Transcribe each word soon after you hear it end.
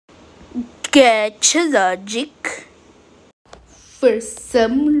Gacha Logic. For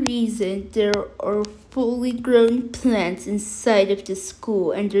some reason, there are fully grown plants inside of the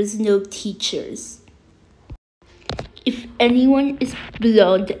school and there's no teachers. If anyone is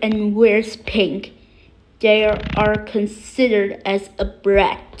blonde and wears pink, they are considered as a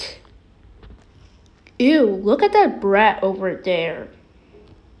brat. Ew, look at that brat over there.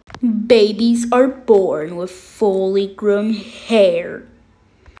 Babies are born with fully grown hair.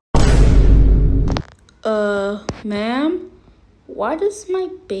 Ma'am? Why does my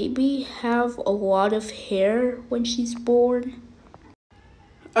baby have a lot of hair when she's born?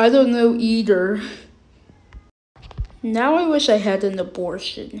 I don't know either. Now I wish I had an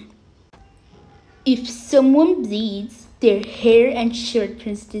abortion. If someone bleeds, their hair and shirt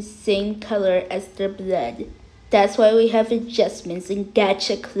turns the same color as their blood. That's why we have adjustments in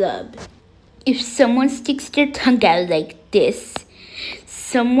Gacha Club. If someone sticks their tongue out like this,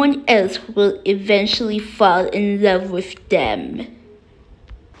 someone else will eventually fall in love with them.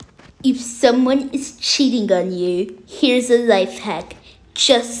 If someone is cheating on you, here's a life hack.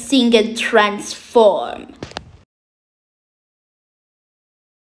 Just sing and transform.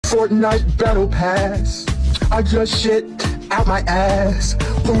 Fortnite Battle Pass. I just shit out my ass.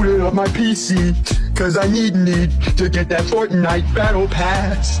 Booted up my PC, cause I need to get that Fortnite Battle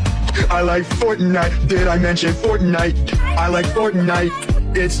Pass. I like Fortnite, did I mention Fortnite? I like Fortnite.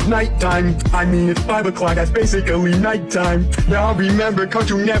 It's nighttime, I mean it's 5 o'clock, that's basically nighttime. Now remember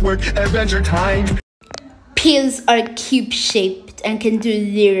Cartoon Network Adventure Time. Pills are cube-shaped and can do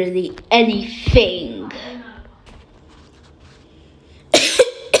literally anything.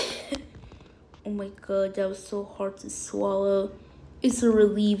 Oh my god, that was so hard to swallow. It's a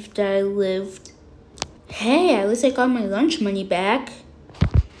relief that I lived. Hey, at least I got my lunch money back.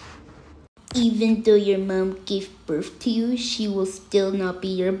 Even though your mom gave birth to you, she will still not be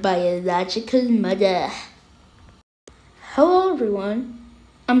your biological mother. Hello everyone.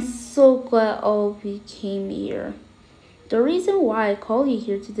 I'm so glad all of you came here. The reason why I called you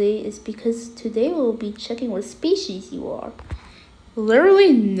here today is because today we'll be checking what species you are.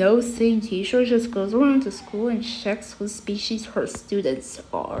 Literally no sane teacher just goes around to school and checks what species her students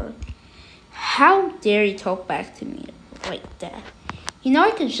are. How dare you talk back to me like that? You know,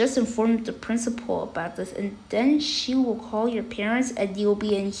 I could just inform the principal about this and then she will call your parents and you'll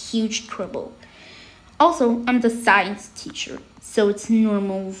be in huge trouble. Also, I'm the science teacher, so it's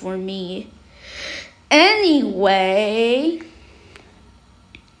normal for me. Anyway,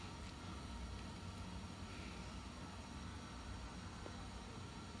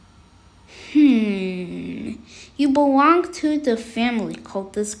 you belong to the family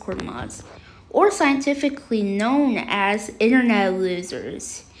called Discord mods, or scientifically known as internet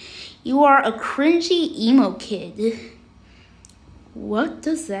losers. You are a cringy emo kid. What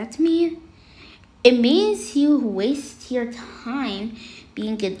does that mean? It means you waste your time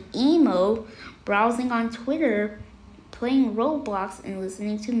being an emo, browsing on Twitter, playing Roblox, and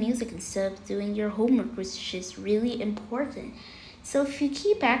listening to music instead of doing your homework, which is really important. So if you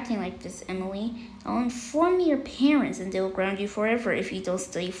keep acting like this, Emily, I'll inform your parents and they'll ground you forever if you don't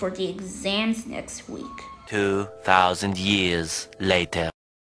study for the exams next week. 2,000 years later.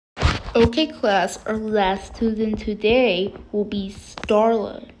 Okay class, our last student today will be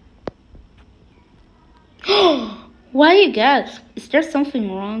Starla. Why you gasp? Is there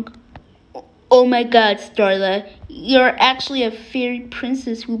something wrong? Oh my god, Starla, you're actually a fairy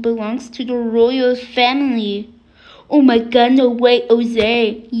princess who belongs to the royal family. Oh my god, no way,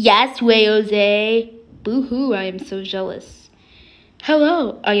 Jose. Yes way, Jose. Boo-hoo, I am so jealous.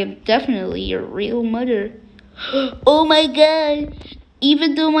 Hello, I am definitely your real mother. Oh my god.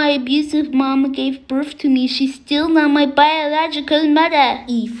 Even though my abusive mom gave birth to me, she's still not my biological mother.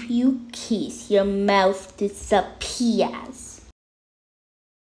 If you kiss, your mouth disappears.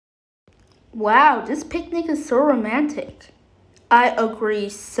 Wow, this picnic is so romantic. I agree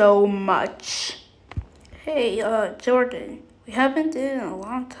so much. Hey, Jordan, we haven't done it in a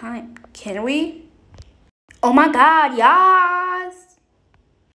long time. Can we? Oh my god, yes!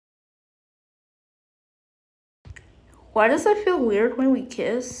 Why does it feel weird when we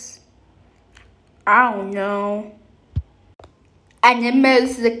kiss? I don't know.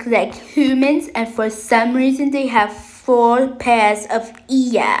 Animals look like humans and for some reason they have 4 pairs of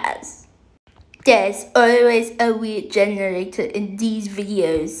ears. There's always a weird generator in these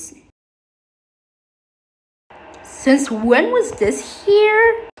videos. Since when was this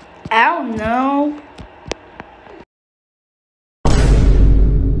here? I don't know.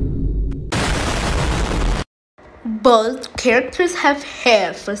 Both characters have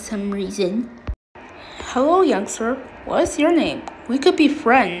hair for some reason. Hello, youngster. What is your name? We could be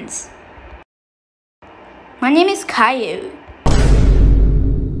friends. My name is Caillou.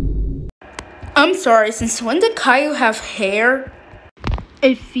 I'm sorry, since when did Caillou have hair?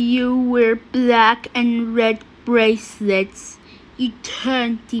 If you wear black and red bracelets, you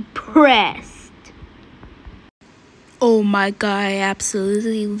turn depressed. Oh my god, I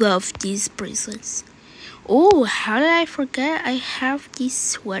absolutely love these bracelets. Oh, how did I forget I have these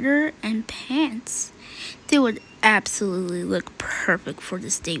sweater and pants? They would absolutely look perfect for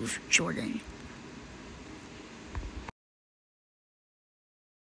this day with Jordan.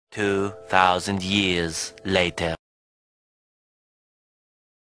 2,000 years later.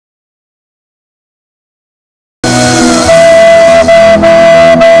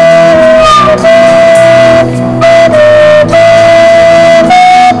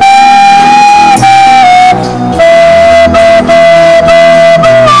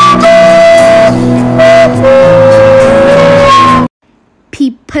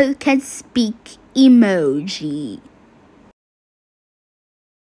 People can speak emoji.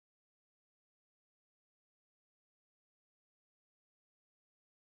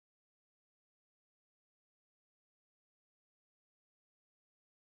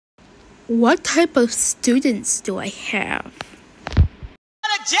 What type of students do I have?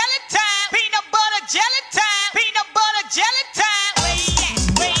 Jelly time, peanut butter jelly time, peanut butter jelly time.